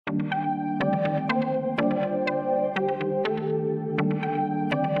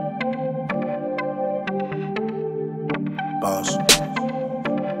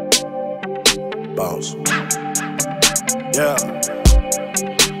Yeah.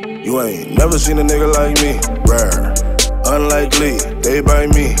 You ain't never seen a nigga like me. Rare, unlikely, they by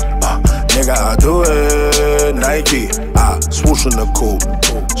me. Nigga, I do it. Nike, I swoosh in the coupe.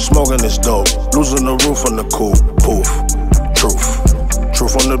 Smoking this dope, losing the roof on the coupe. Poof,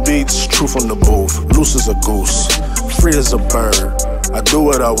 truth on the beats, truth on the booth. Loose as a goose, free as a bird. I do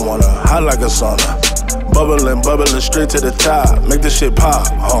what I wanna, hot like a sauna. Bubbling straight to the top. Make this shit pop,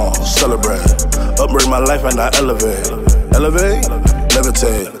 celebrate. Upgrade my life and I elevate. Levitate.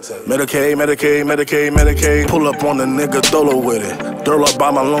 Medicaid. Pull up on the nigga Dolo with it. Girl up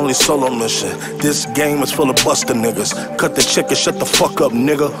by my lonely solo mission. This game is full of buster niggas. Cut the chicken, shut the fuck up,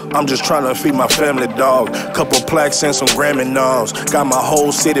 nigga. I'm just trying to feed my family, dog. Couple plaques and some Grammy knobs. Got my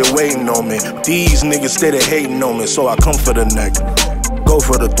whole city waiting on me. These niggas steady hating on me, so I come for the neck. Go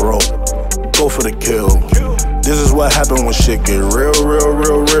for the throat. Go for the kill. This is what happen when shit get real.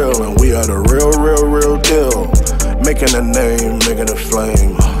 And we are the real deal. Making a name, making a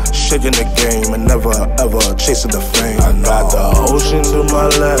flame. Shaking the game and never ever chasing the fame. I got the ocean to my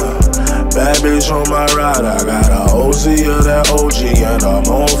left, bad bitch on my right. I got a OZ of that OG and I'm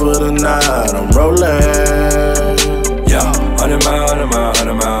on for the night. I'm rolling. Yeah, 100 mile.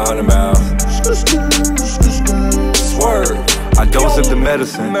 Swerve. I don't sip the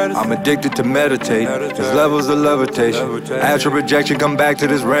medicine, I'm addicted to meditate. There's levels of levitation. Astral projection, come back to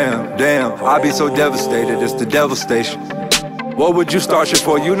this realm. Damn, I be so devastated, it's the devil station. What would you start shit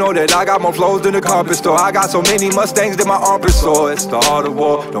for? You know that I got more flows than the carpet store. I got so many Mustangs that my armpit sore. It's the art of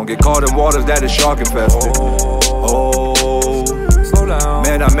war, don't get caught in waters that is shark infested.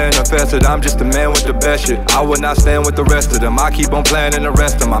 Man, I manifested, I'm just a man with the best shit. I would not stand with the rest of them. I keep on playing and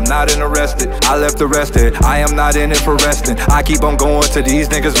arrest them. I'm not interested, I left arrested. I am not in it for resting. I keep on going to these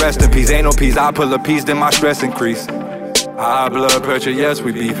niggas rest in peace. Ain't no peace, I pull a piece, then my stress increase. High blood pressure, yes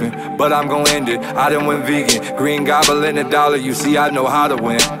we beefing, but I'm gon' end it. I done went vegan, green goblin a dollar. You see I know how to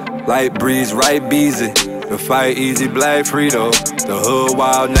win. Light breeze, right beezy. The fight easy, black Frito. The hood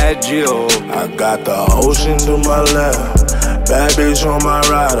wild, Nat Geo. I got the ocean to my left, bad bitch on my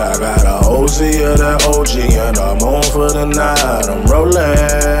right. I got a OZ of that OG and I'm on for the night. I'm rolling.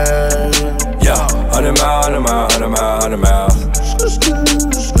 Yeah, 100 mile.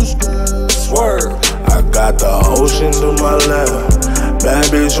 Swerve. I got the ocean to my left, bad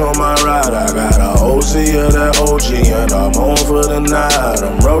bitch on my right. I got a OZ of that OG and I'm on for the night.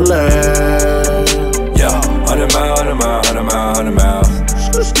 I'm rolling. Yeah, 100 mile.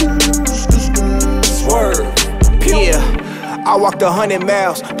 Swerve. Yeah. I walked 100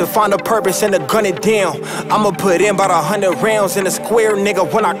 miles to find a purpose and to gun it down. I'ma put in about 100 rounds in a square, nigga,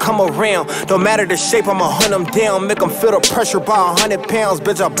 when I come around. Don't matter the shape, I'ma hunt them down. Make them feel the pressure by 100 pounds.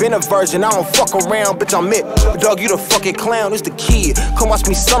 Bitch, I been a virgin, I don't fuck around. Bitch, I'm it. Dog, you the fucking clown, it's the kid. Come watch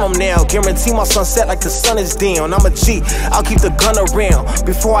me sun them now. Guarantee my sunset like the sun is down. I'm a G, I'll keep the gun around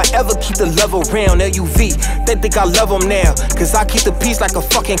before I ever keep the love around. LUV, they think I love them now, cause I keep the peace like a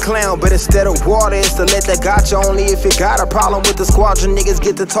fucking clown. But instead of water, it's the let that got you. Only if it got a problem with the squadron. Niggas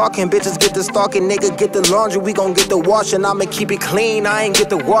get to talking, bitches get to stalking. Nigga get the laundry, we gon' get the washing. I'ma keep it clean, I ain't get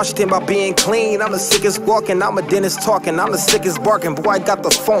to wash it by being clean. I'm the sickest walking, I'm a dentist talking. I'm the sickest barking, boy I got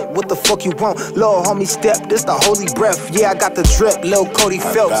the funk. What the fuck you want? Lil' homie step, this the holy breath. Yeah, I got the drip, Lil' Cody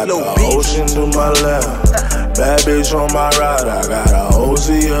Phelps, Lil' B. Ocean to my left, bad bitch on my right. I got a OZ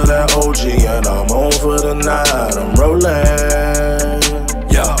of that OG and I'm on for the night. I'm rolling.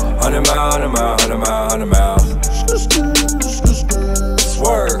 Yeah, 100 mile.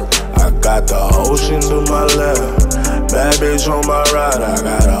 Swerve. I got the ocean to my left, bad bitch on my right. I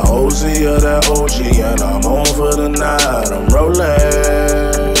got a